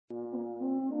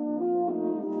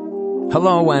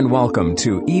Hello and welcome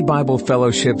to E-Bible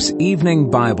Fellowship's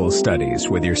Evening Bible Studies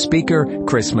with your speaker,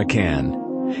 Chris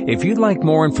McCann. If you'd like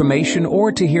more information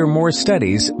or to hear more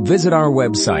studies, visit our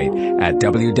website at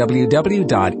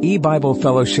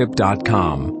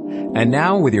www.ebiblefellowship.com. And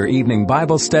now with your evening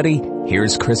Bible study,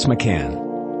 here's Chris McCann.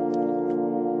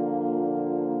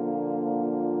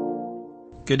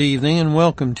 Good evening and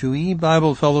welcome to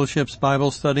E-Bible Fellowship's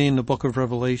Bible study in the book of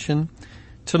Revelation.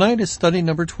 Tonight is study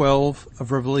number 12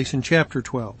 of Revelation chapter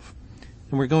 12.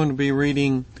 And we're going to be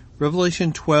reading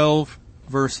Revelation 12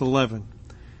 verse 11.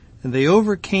 And they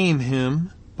overcame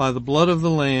him by the blood of the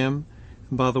Lamb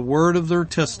and by the word of their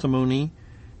testimony,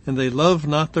 and they loved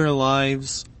not their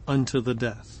lives unto the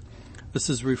death. This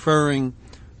is referring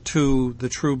to the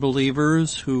true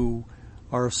believers who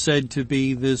are said to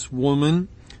be this woman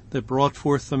that brought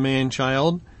forth the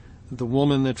man-child, the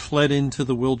woman that fled into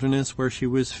the wilderness where she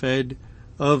was fed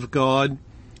of God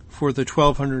for the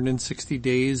 1260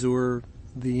 days, or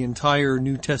the entire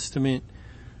New Testament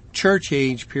church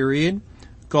age period.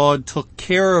 God took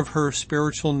care of her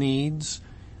spiritual needs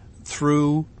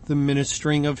through the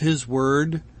ministering of His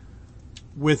Word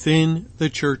within the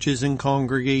churches and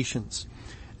congregations.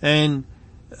 And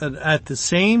at the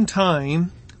same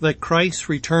time that Christ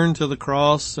returned to the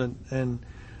cross and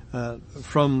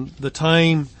from the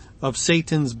time of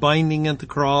Satan's binding at the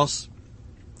cross,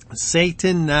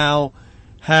 Satan now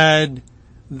had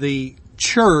the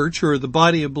church, or the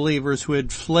body of believers who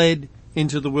had fled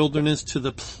into the wilderness to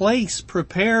the place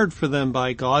prepared for them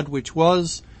by God, which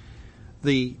was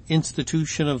the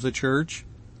institution of the church.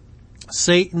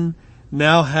 Satan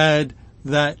now had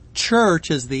that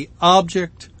church as the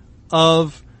object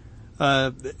of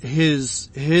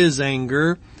his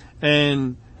anger,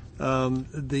 and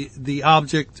the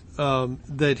object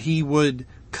that he would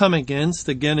come against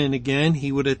again and again. He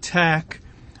would attack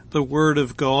the Word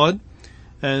of God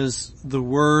as the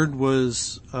Word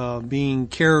was being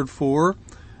cared for.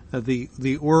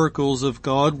 The oracles of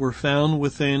God were found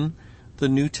within the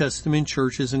New Testament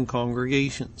churches and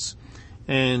congregations.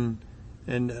 And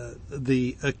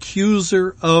the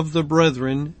accuser of the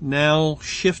brethren now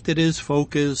shifted his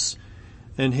focus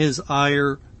and his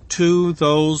ire to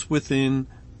those within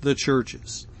the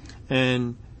churches.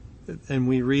 And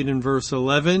we read in verse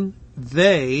 11,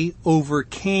 they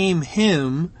overcame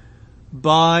him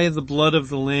by the blood of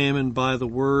the Lamb and by the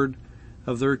word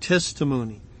of their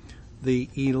testimony. The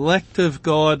elect of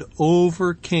God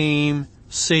overcame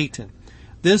Satan.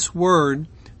 This word,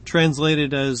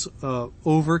 translated as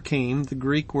overcame, the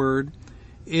Greek word,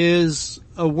 is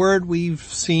a word we've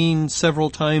seen several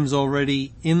times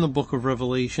already in the book of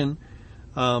Revelation.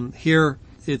 Here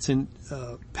it's in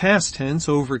past tense,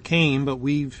 overcame, but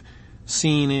we've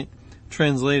seen it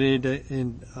translated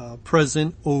in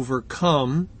present,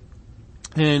 overcome.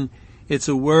 And it's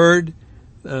a word,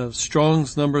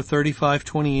 Strong's number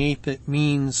 3528, that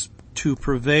means to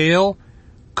prevail,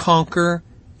 conquer,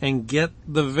 and get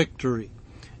the victory.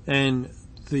 And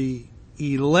the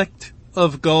elect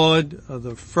of God,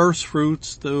 the first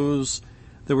fruits, those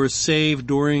that were saved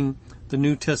during the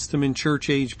New Testament church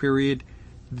age period,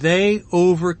 they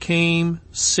overcame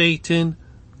Satan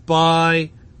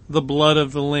by the blood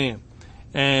of the Lamb.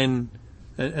 And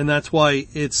that's why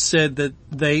it's said that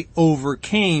they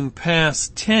overcame,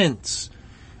 past tense.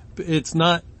 It's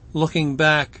not looking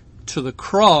back to the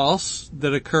cross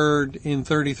that occurred in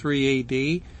 33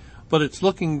 AD, but it's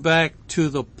looking back to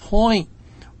the point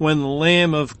when the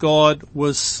Lamb of God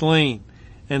was slain.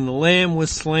 And the Lamb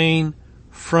was slain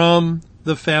from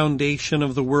the foundation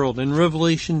of the world. In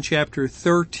Revelation chapter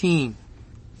 13,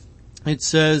 it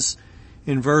says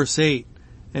in verse 8,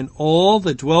 and all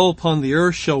that dwell upon the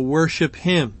earth shall worship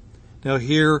him. Now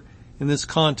here, in this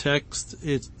context,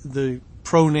 the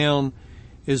pronoun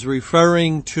is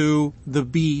referring to the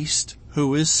beast,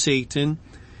 who is Satan,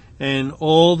 and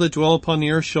all that dwell upon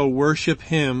the earth shall worship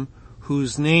him,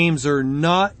 whose names are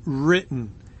not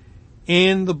written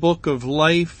in the book of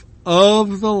life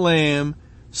of the Lamb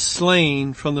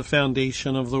slain from the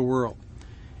foundation of the world.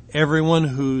 Everyone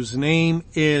whose name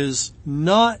is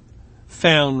not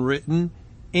found written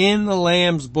in the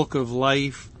Lamb's book of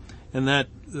life, and that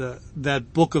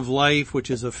book of life,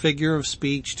 which is a figure of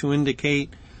speech to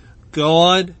indicate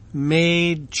God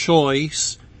made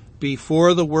choice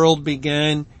before the world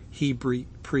began. He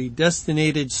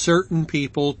predestinated certain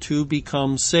people to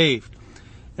become saved,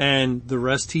 and the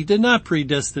rest he did not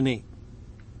predestinate.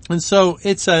 And so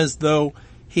it's as though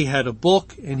he had a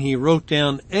book and he wrote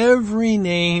down every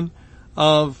name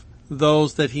of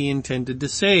those that he intended to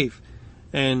save.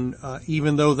 And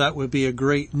even though that would be a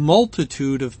great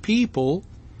multitude of people,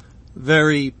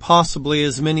 very possibly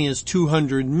as many as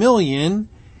 200 million,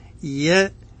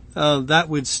 yet that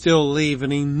would still leave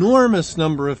an enormous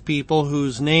number of people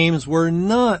whose names were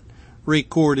not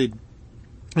recorded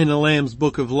in the Lamb's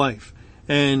Book of Life.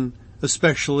 And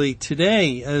especially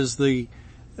today, as the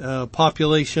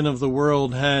population of the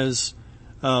world has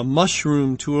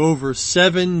mushroomed to over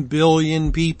 7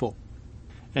 billion people.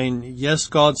 And yes,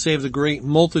 God saved a great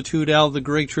multitude out of the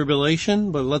Great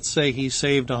Tribulation, but let's say he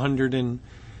saved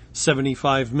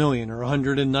 175 million or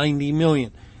 190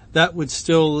 million. That would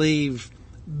still leave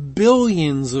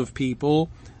billions of people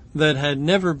that had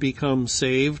never become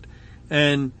saved,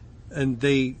 and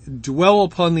they dwell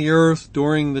upon the earth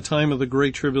during the time of the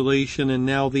Great Tribulation and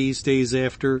now these days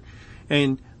after,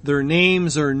 and their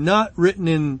names are not written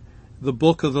in the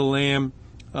book of the Lamb,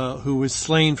 who was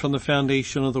slain from the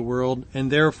foundation of the world,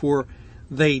 and therefore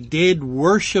they did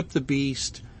worship the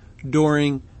beast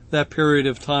during that period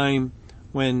of time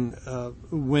when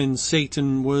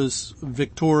Satan was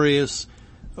victorious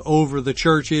over the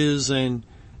churches and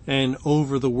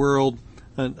over the world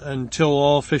until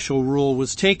all official rule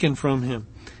was taken from him.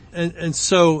 And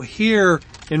so here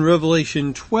in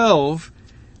Revelation 12,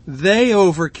 they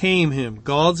overcame him,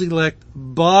 God's elect,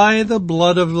 by the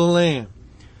blood of the Lamb.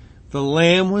 The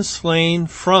Lamb was slain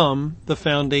from the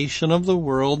foundation of the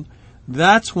world.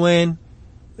 That's when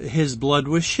his blood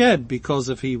was shed, because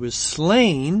if he was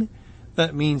slain,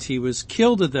 that means he was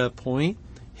killed at that point.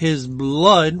 His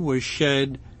blood was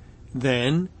shed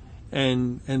then,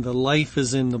 and the life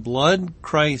is in the blood.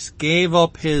 Christ gave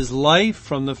up his life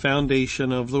from the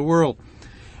foundation of the world.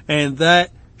 And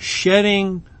that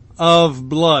shedding of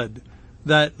blood,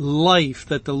 that life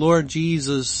that the Lord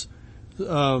Jesus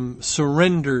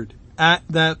surrendered at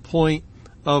that point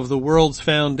of the world's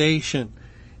foundation,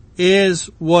 is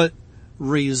what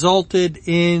resulted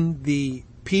in the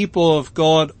people of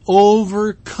God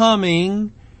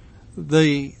overcoming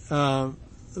the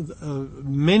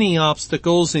many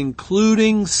obstacles,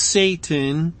 including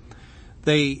Satan.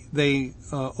 They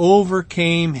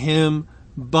overcame him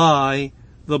by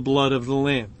the blood of the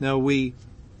Lamb. Now we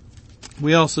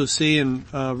also see in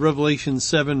Revelation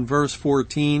 7 verse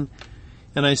 14,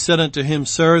 "And I said unto him,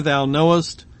 Sir, thou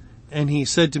knowest. And he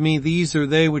said to me, These are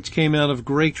they which came out of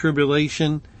great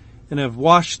tribulation, and have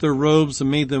washed their robes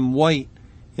and made them white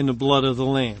in the blood of the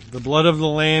Lamb." The blood of the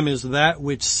Lamb is that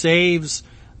which saves,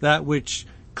 that which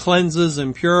cleanses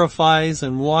and purifies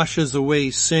and washes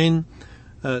away sin,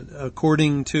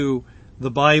 according to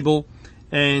the Bible.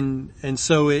 And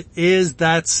so it is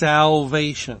that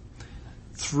salvation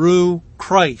through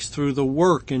Christ, through the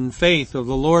work and faith of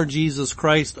the Lord Jesus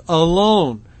Christ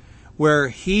alone, where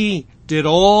he did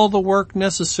all the work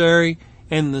necessary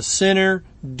and the sinner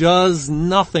does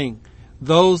nothing.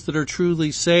 Those that are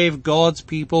truly saved, God's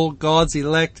people, God's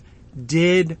elect,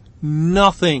 did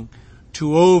nothing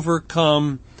to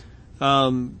overcome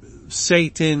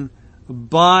Satan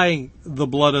by the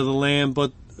blood of the Lamb,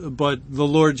 but the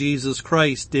Lord Jesus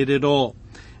Christ did it all.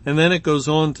 And then it goes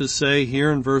on to say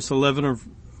here in verse 11 of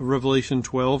Revelation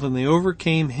 12, "And they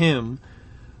overcame him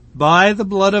by the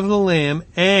blood of the Lamb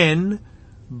and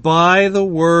by the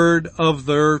word of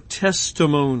their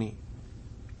testimony."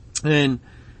 And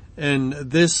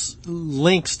this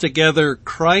links together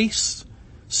Christ's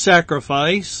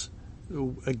sacrifice,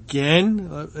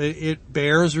 again, it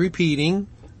bears repeating,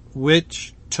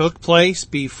 which took place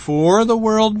before the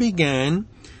world began.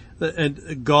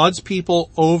 God's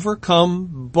people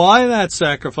overcome by that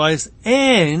sacrifice,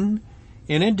 and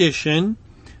in addition,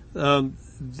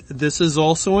 this is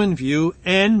also in view,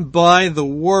 and by the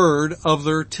word of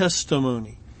their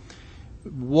testimony.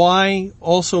 Why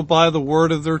also by the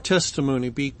word of their testimony?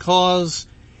 Because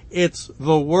it's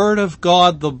the word of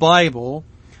God, the Bible,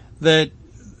 that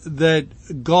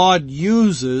God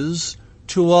uses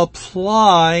to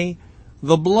apply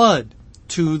the blood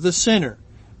to the sinner.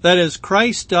 That is,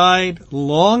 Christ died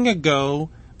long ago,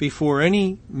 before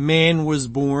any man was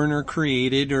born or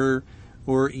created or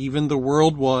even the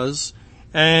world was.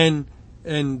 And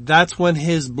that's when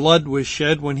his blood was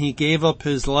shed, when he gave up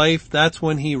his life. That's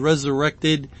when he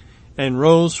resurrected and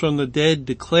rose from the dead,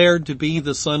 declared to be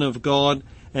the Son of God.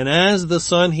 And as the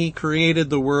Son, he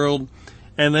created the world.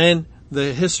 And then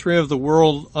the history of the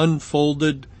world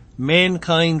unfolded.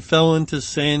 Mankind fell into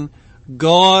sin.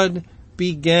 God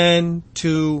began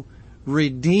to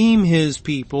redeem his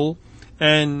people.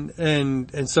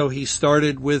 And so he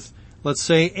started with, let's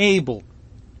say, Abel.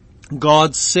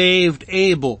 God saved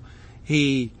Abel.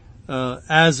 He,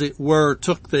 as it were,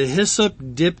 took the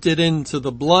hyssop, dipped it into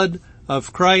the blood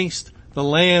of Christ, the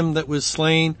lamb that was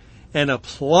slain, and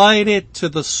applied it to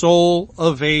the soul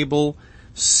of Abel,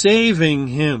 saving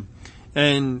him.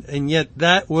 And yet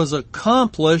that was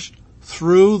accomplished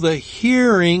through the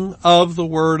hearing of the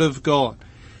word of God.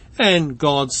 And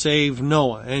God saved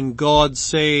Noah, and God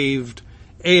saved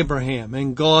Abraham,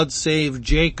 and God saved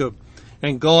Jacob,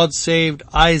 and God saved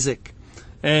Isaac,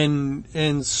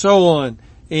 and so on.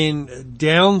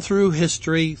 Down through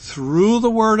history, through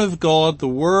the word of God, the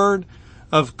word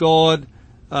of God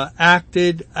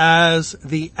acted as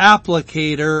the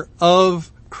applicator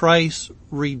of Christ's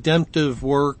redemptive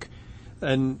work,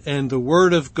 and the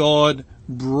word of God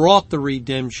brought the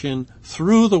redemption.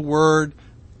 Through the word,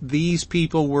 these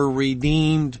people were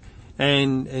redeemed,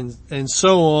 and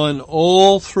so on,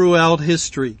 all throughout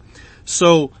history.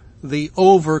 So the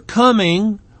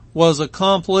overcoming was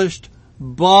accomplished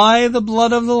by the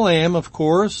blood of the Lamb, of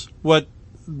course, what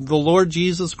the Lord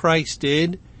Jesus Christ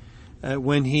did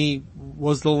when he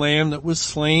was the Lamb that was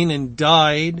slain and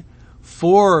died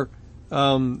for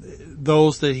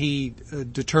those that he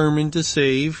determined to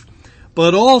save,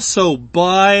 but also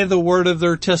by the word of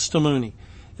their testimony,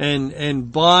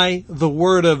 and by the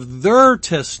word of their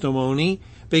testimony,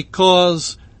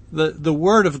 because the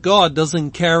word of God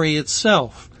doesn't carry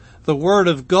itself. The word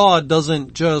of God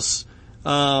doesn't just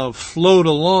float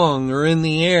along or in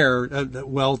the air.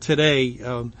 Well, today,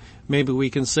 maybe we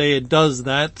can say it does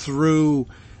that through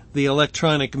the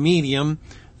electronic medium.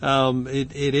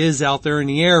 It is out there in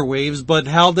the airwaves, but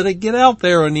how did it get out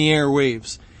there in the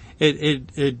airwaves?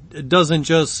 It doesn't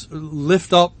just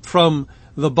lift up from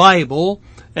the Bible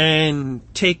and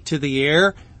take to the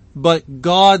air, but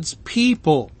God's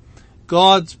people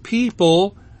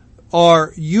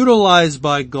are utilized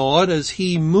by God as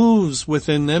he moves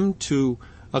within them to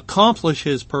accomplish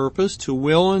his purpose, to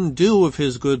will and do of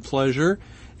his good pleasure.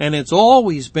 And it's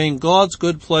always been God's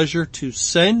good pleasure to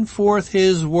send forth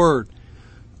his word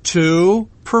to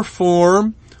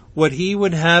perform what he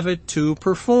would have it to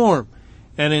perform.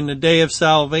 And in the day of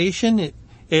salvation,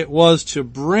 it was to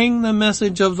bring the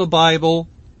message of the Bible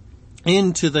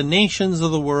into the nations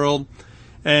of the world,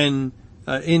 and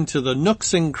into the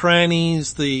nooks and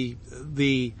crannies, the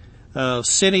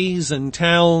cities and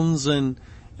towns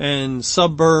and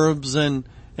suburbs and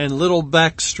little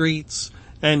back streets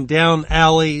and down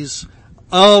alleys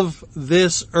of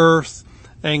this earth.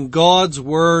 And God's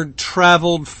word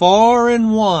traveled far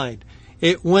and wide.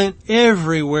 It went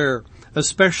everywhere,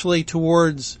 especially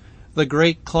towards the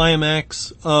great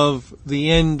climax of the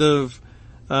end of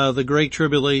the Great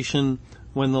Tribulation,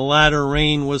 when the latter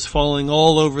rain was falling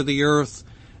all over the earth,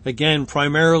 again,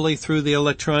 primarily through the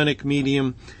electronic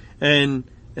medium. And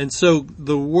so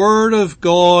the word of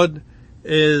God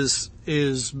is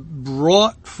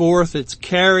brought forth, it's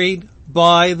carried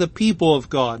by the people of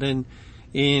God. And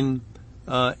in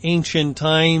ancient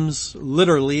times,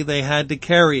 literally, they had to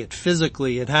carry it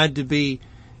physically. It had to be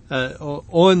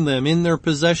on them, in their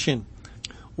possession,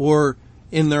 or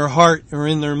in their heart or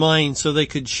in their mind, so they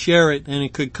could share it and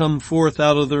it could come forth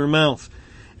out of their mouth.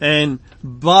 And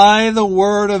by the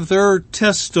word of their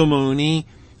testimony,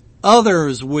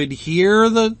 others would hear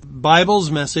the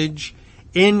Bible's message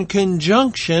in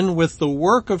conjunction with the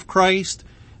work of Christ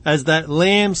as that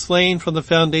lamb slain from the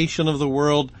foundation of the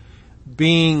world,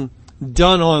 being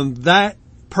done on that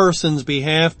person's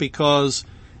behalf, because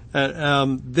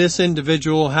this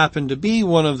individual happened to be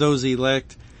one of those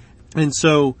elect. And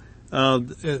so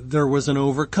there was an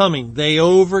overcoming. They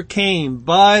overcame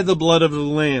by the blood of the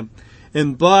Lamb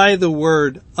and by the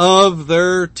word of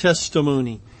their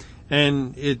testimony.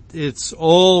 And it's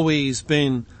always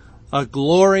been a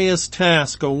glorious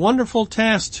task, a wonderful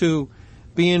task to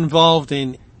be involved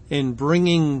in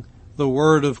bringing the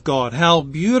word of God. How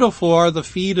beautiful are the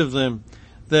feet of them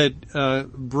that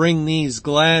bring these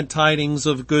glad tidings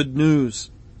of good news.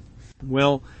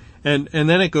 Well, and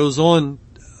then it goes on.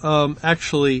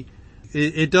 Actually,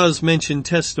 it does mention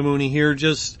testimony here,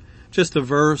 just a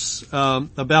verse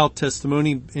about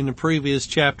testimony in the previous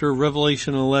chapter,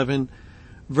 Revelation 11,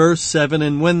 verse 7.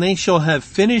 And when they shall have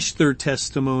finished their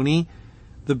testimony,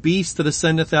 the beast that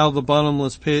ascendeth out of the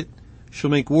bottomless pit shall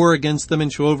make war against them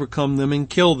and shall overcome them and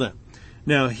kill them.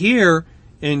 Now here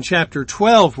in chapter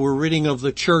 12, we're reading of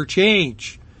the church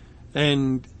age,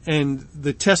 and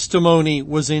the testimony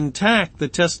was intact. The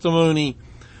testimony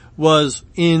was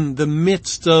in the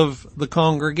midst of the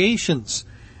congregations,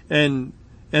 and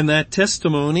that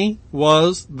testimony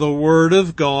was the word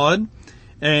of God,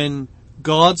 and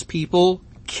God's people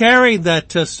carried that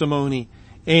testimony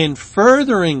in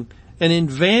furthering and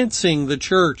advancing the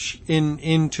church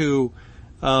into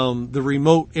the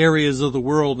remote areas of the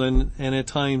world, and at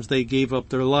times they gave up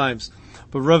their lives.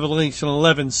 But Revelation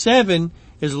 11:7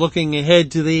 is looking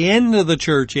ahead to the end of the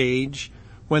church age,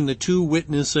 when the two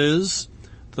witnesses,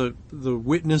 the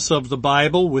witness of the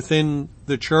Bible within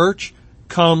the church,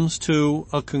 comes to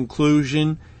a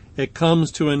conclusion. It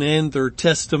comes to an end. Their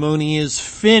testimony is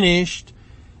finished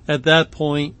at that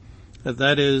point.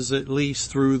 That is, at least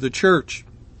through the church.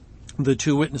 The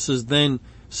two witnesses then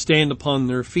stand upon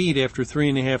their feet after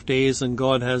 3.5 days, and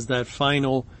God has that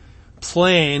final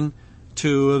plan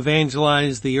to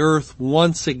evangelize the earth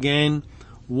once again,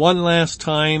 one last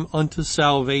time unto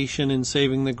salvation and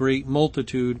saving the great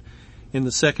multitude in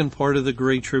the second part of the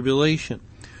Great Tribulation.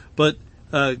 But,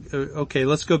 okay,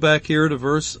 let's go back here to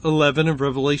verse 11 of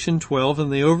Revelation 12.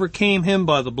 And they overcame him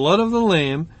by the blood of the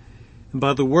Lamb and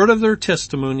by the word of their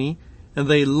testimony, and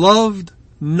they loved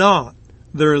not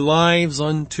their lives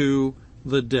unto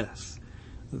the death.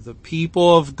 The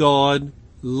people of God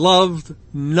loved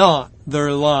not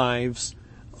their lives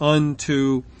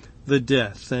unto the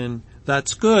death. And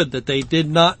that's good that they did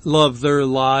not love their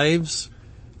lives,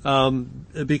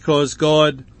 because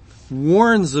God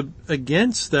warns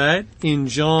against that in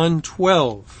John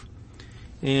 12.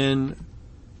 In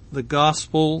the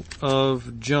Gospel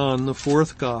of John, the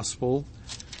fourth Gospel,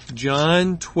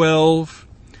 John 12,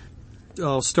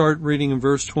 I'll start reading in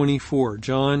verse 24.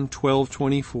 John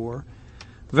 12:24.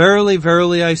 Verily,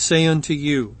 verily, I say unto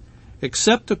you,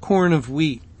 except a corn of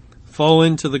wheat fall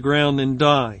into the ground and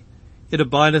die, it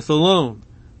abideth alone.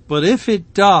 But if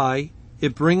it die,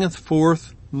 it bringeth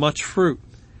forth much fruit.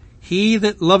 He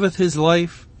that loveth his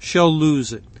life shall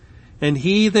lose it, and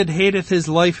he that hateth his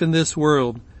life in this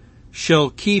world shall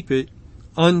keep it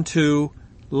unto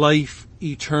life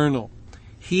eternal.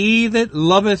 He that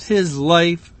loveth his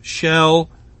life shall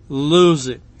lose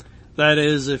it. That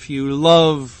is, if you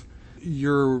love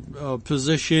your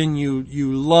position,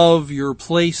 you love your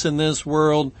place in this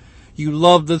world, you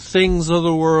love the things of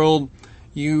the world,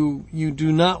 you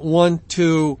do not want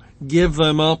to give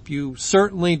them up, you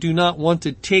certainly do not want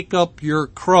to take up your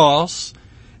cross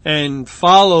and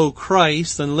follow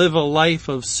Christ and live a life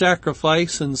of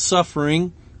sacrifice and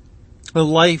suffering, a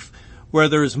life where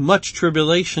there is much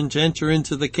tribulation to enter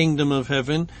into the kingdom of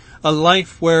heaven, a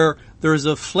life where there is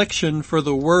affliction for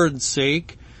the word's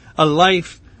sake, a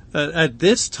life at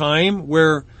this time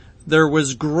where there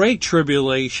was great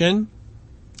tribulation,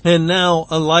 and now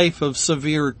a life of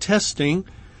severe testing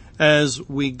as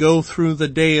we go through the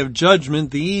day of judgment.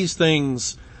 These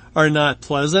things are not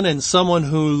pleasant, and someone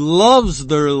who loves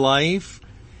their life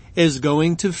is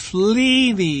going to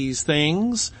flee these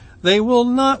things. They will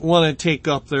not want to take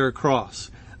up their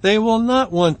cross. They will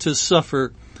not want to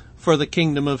suffer for the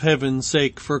kingdom of heaven's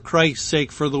sake, for Christ's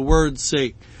sake, for the word's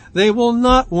sake. They will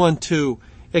not want to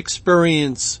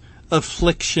experience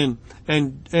affliction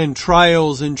and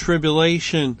trials and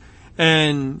tribulation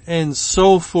and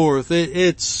so forth.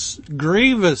 It's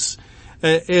grievous.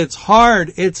 It's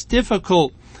hard. It's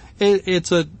difficult.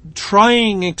 It's a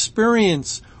trying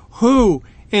experience. Who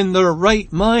in their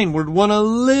right mind would want to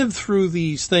live through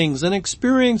these things and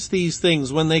experience these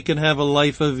things when they can have a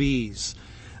life of ease?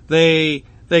 They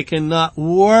cannot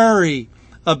worry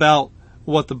about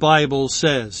what the Bible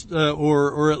says,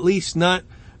 or at least not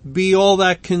be all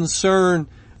that concerned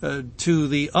to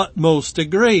the utmost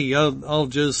degree. I'll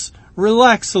just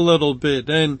relax a little bit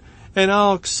and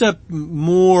I'll accept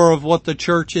more of what the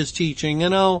church is teaching,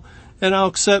 and I'll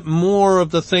accept more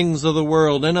of the things of the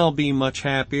world, and I'll be much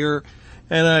happier,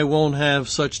 and I won't have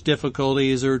such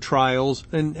difficulties or trials.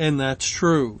 And that's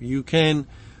true. You can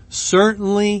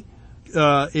certainly,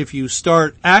 if you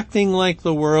start acting like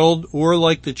the world or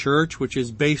like the church, which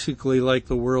is basically like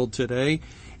the world today,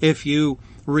 if you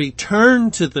return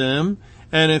to them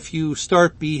and if you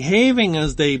start behaving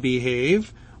as they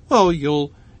behave, well,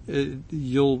 you'll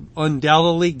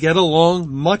undoubtedly get along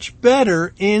much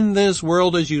better in this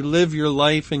world as you live your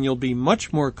life, and you'll be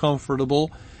much more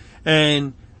comfortable,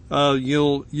 and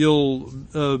you'll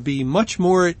be much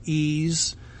more at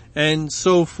ease and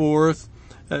so forth,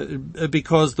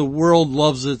 because the world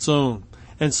loves its own,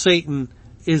 and Satan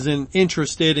isn't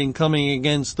interested in coming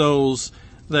against those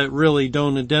that really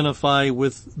don't identify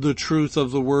with the truth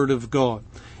of the Word of God.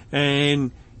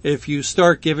 And if you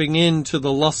start giving in to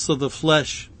the lusts of the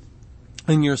flesh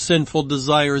and your sinful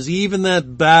desires, even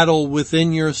that battle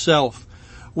within yourself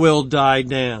will die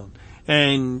down.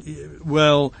 And,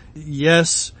 well,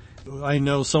 yes, I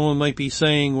know someone might be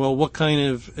saying, well, what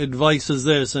kind of advice is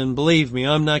this? And believe me,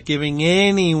 I'm not giving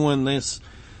anyone this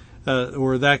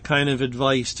or that kind of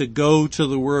advice to go to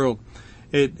the world.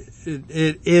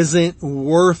 It isn't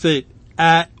worth it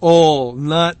at all,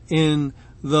 not in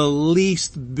the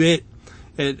least bit,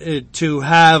 to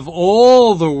have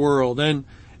all the world.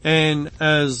 And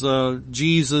as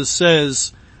Jesus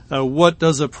says, what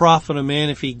does it profit a man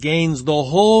if he gains the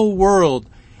whole world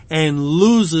and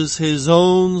loses his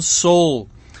own soul?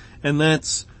 And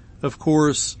that's of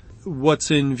course,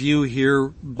 what's in view here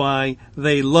by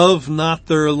they love not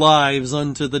their lives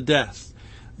unto the death.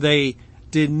 They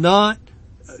did not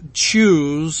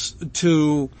choose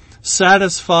to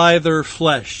satisfy their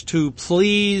flesh, to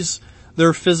please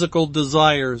their physical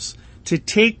desires, to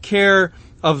take care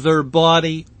of their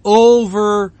body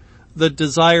over the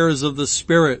desires of the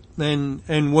Spirit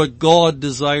and what God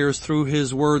desires through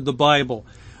His Word, the Bible.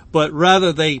 But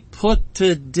rather they put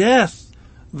to death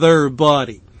their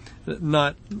body.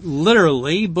 Not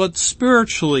literally, but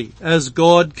spiritually, as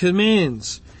God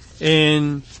commands.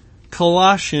 In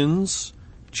Colossians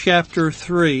chapter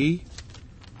 3,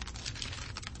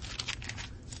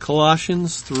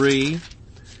 Colossians 3,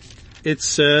 it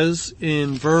says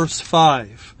in verse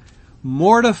 5,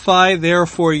 "Mortify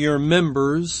therefore your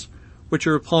members which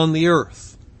are upon the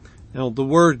earth." Now the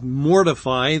word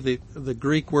mortify, the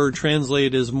Greek word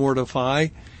translated as mortify,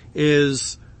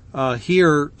 is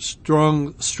here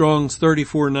Strong's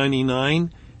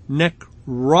 3499,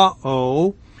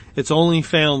 nekrao. It's only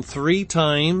found 3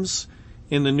 times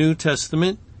in the New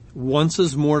Testament, once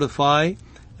as mortify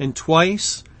and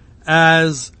twice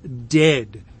as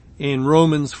dead. In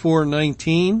Romans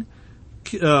 4:19,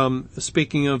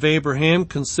 speaking of Abraham,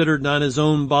 considered not his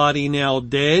own body now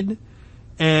dead.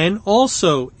 And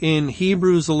also in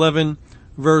Hebrews 11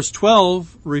 verse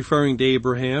 12, referring to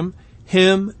Abraham,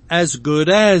 him as good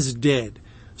as dead.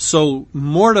 So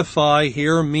mortify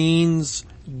here means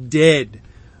dead.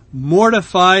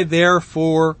 Mortify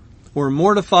therefore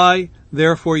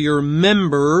your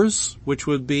members, which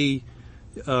would be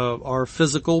our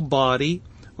physical body,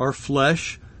 our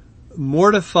flesh.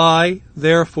 Mortify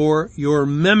therefore your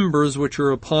members which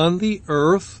are upon the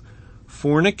earth,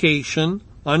 fornication,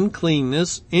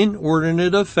 uncleanness,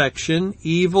 inordinate affection,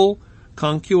 evil,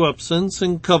 concupiscence,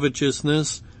 and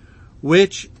covetousness,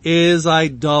 which is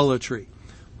idolatry.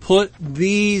 Put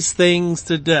these things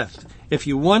to death. If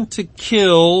you want to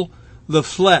kill the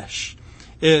flesh,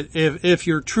 if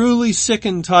you're truly sick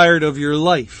and tired of your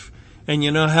life, and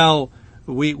you know how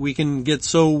we can get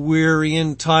so weary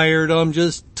and tired, I'm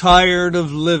just tired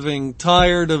of living,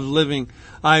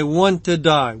 I want to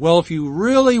die. Well, if you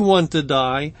really want to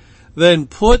die, then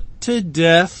put to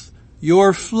death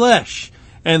your flesh.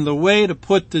 And the way to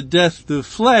put to death the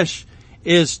flesh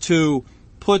is to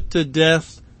put to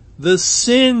death the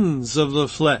sins of the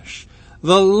flesh,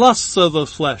 the lusts of the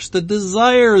flesh, the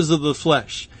desires of the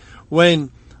flesh. When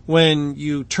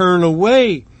you turn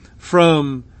away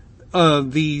from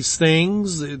these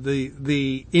things,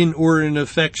 the inordinate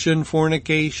affection,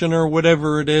 fornication, or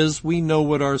whatever it is, we know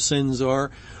what our sins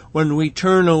are. When we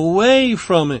turn away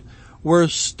from it, we're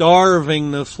starving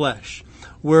the flesh.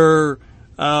 We're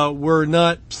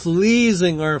not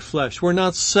pleasing our flesh. We're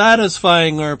not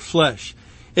satisfying our flesh.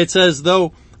 It's as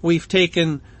though we've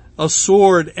taken a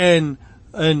sword and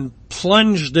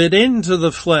plunged it into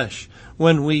the flesh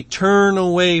when we turn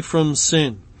away from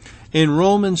sin. In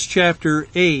Romans chapter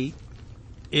 8,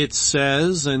 it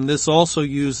says, and this also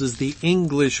uses the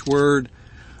English word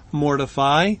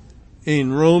mortify.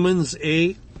 In Romans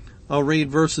 8, I'll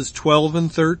read verses 12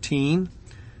 and 13.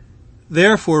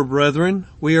 "Therefore, brethren,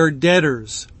 we are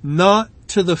debtors, not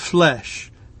to the flesh,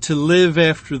 to live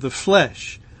after the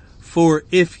flesh. For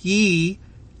if ye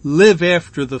live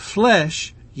after the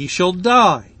flesh, ye shall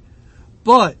die.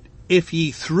 But if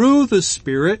ye through the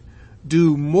Spirit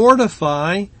do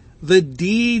mortify the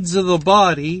deeds of the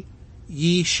body,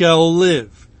 ye shall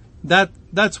live."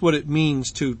 That's what it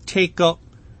means to take up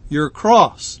your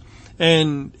cross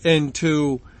and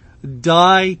to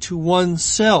die to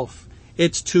oneself.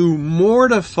 It's to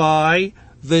mortify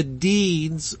the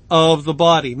deeds of the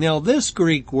body. Now this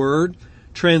Greek word,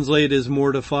 translated as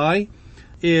mortify,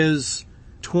 is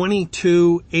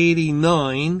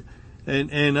 2289,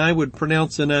 and I would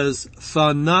pronounce it as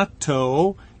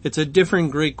thanato. It's a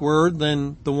different Greek word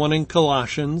than the one in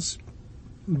Colossians.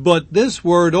 But this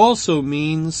word also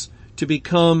means to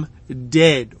become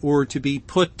dead or to be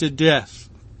put to death.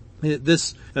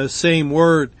 This same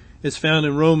word is found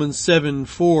in Romans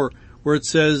 7:4, where it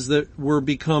says that we're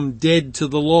become dead to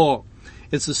the law.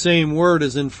 It's the same word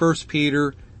as in 1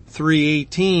 Peter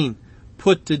 3:18,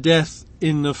 put to death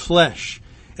in the flesh.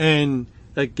 And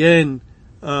again,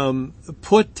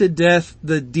 put to death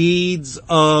the deeds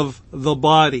of the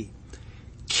body.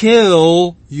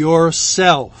 Kill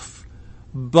yourself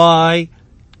by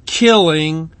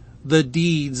killing the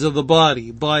deeds of the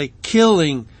body, by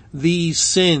killing these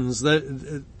sins.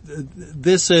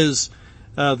 This is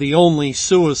the only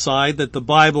suicide that the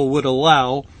Bible would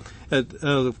allow.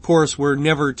 Of course, we're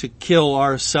never to kill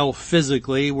ourselves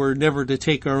physically. We're never to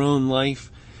take our own life.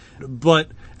 But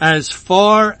as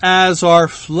far as our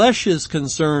flesh is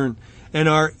concerned, and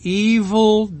our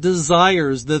evil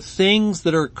desires, the things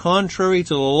that are contrary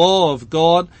to the law of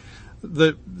God,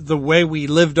 the way we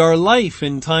lived our life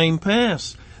in time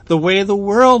past, the way the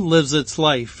world lives its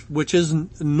life, which is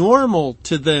normal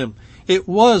to them. It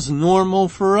was normal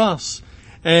for us.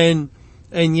 And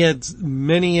yet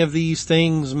many of these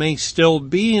things may still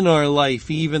be in our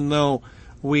life, even though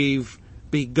we've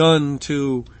begun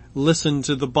to listen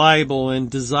to the Bible and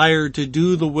desire to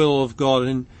do the will of God,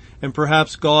 and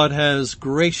perhaps God has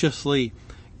graciously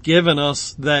given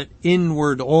us that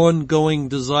inward ongoing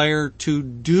desire to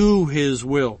do His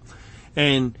will.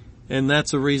 And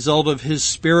that's a result of His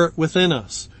Spirit within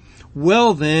us.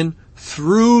 Well then,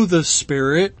 through the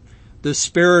Spirit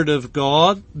of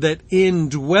God that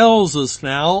indwells us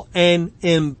now and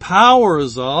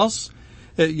empowers us,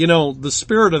 the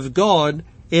Spirit of God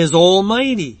is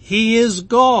almighty. He is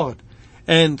God.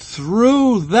 And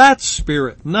through that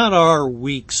Spirit, not our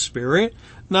weak spirit,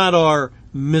 not our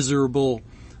miserable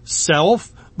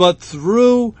self, but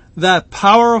through that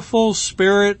powerful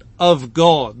Spirit of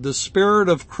God, the Spirit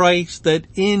of Christ that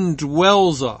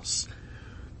indwells us,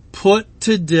 put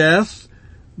to death,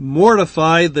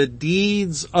 mortify the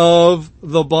deeds of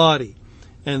the body,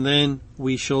 and then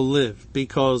we shall live.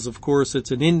 Because, of course,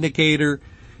 it's an indicator,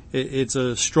 it's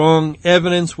a strong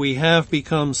evidence we have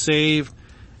become saved,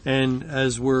 and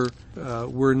as we're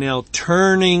now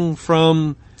turning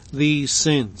from these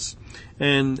sins.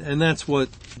 And that's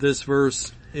what this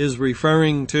verse is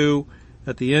referring to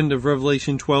at the end of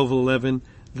Revelation 12:11.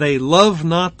 They love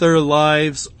not their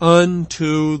lives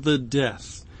unto the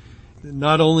death.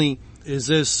 Not only is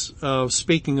this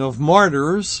speaking of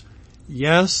martyrs,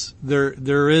 yes,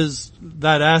 there is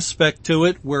that aspect to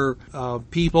it where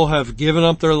people have given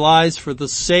up their lives for the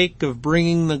sake of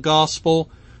bringing the gospel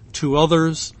to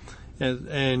others,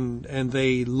 and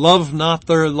they love not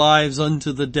their lives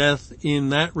unto the death in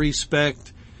that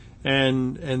respect,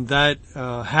 and that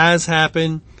has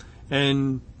happened,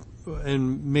 and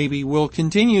maybe will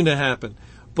continue to happen.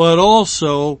 But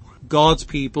also, God's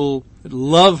people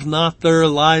love not their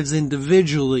lives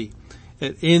individually.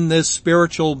 In this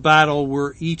spiritual battle,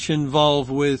 we're each involved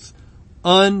with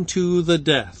unto the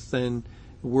death, and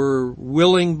we're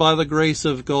willing by the grace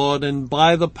of God and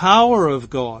by the power of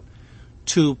God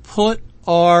to put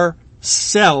our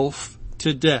self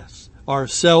to death. Our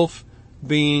self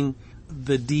being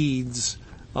the deeds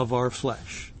of our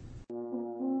flesh.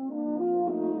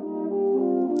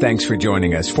 Thanks for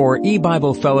joining us for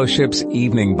E-Bible Fellowship's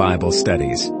Evening Bible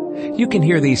Studies. You can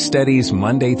hear these studies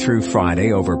Monday through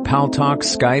Friday over Paltalk,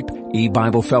 Skype,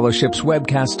 E-Bible Fellowship's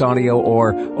webcast audio,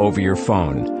 or over your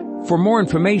phone. For more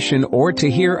information or to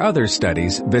hear other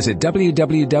studies, visit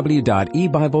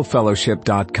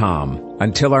www.ebiblefellowship.com.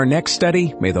 Until our next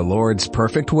study, may the Lord's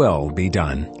perfect will be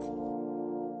done.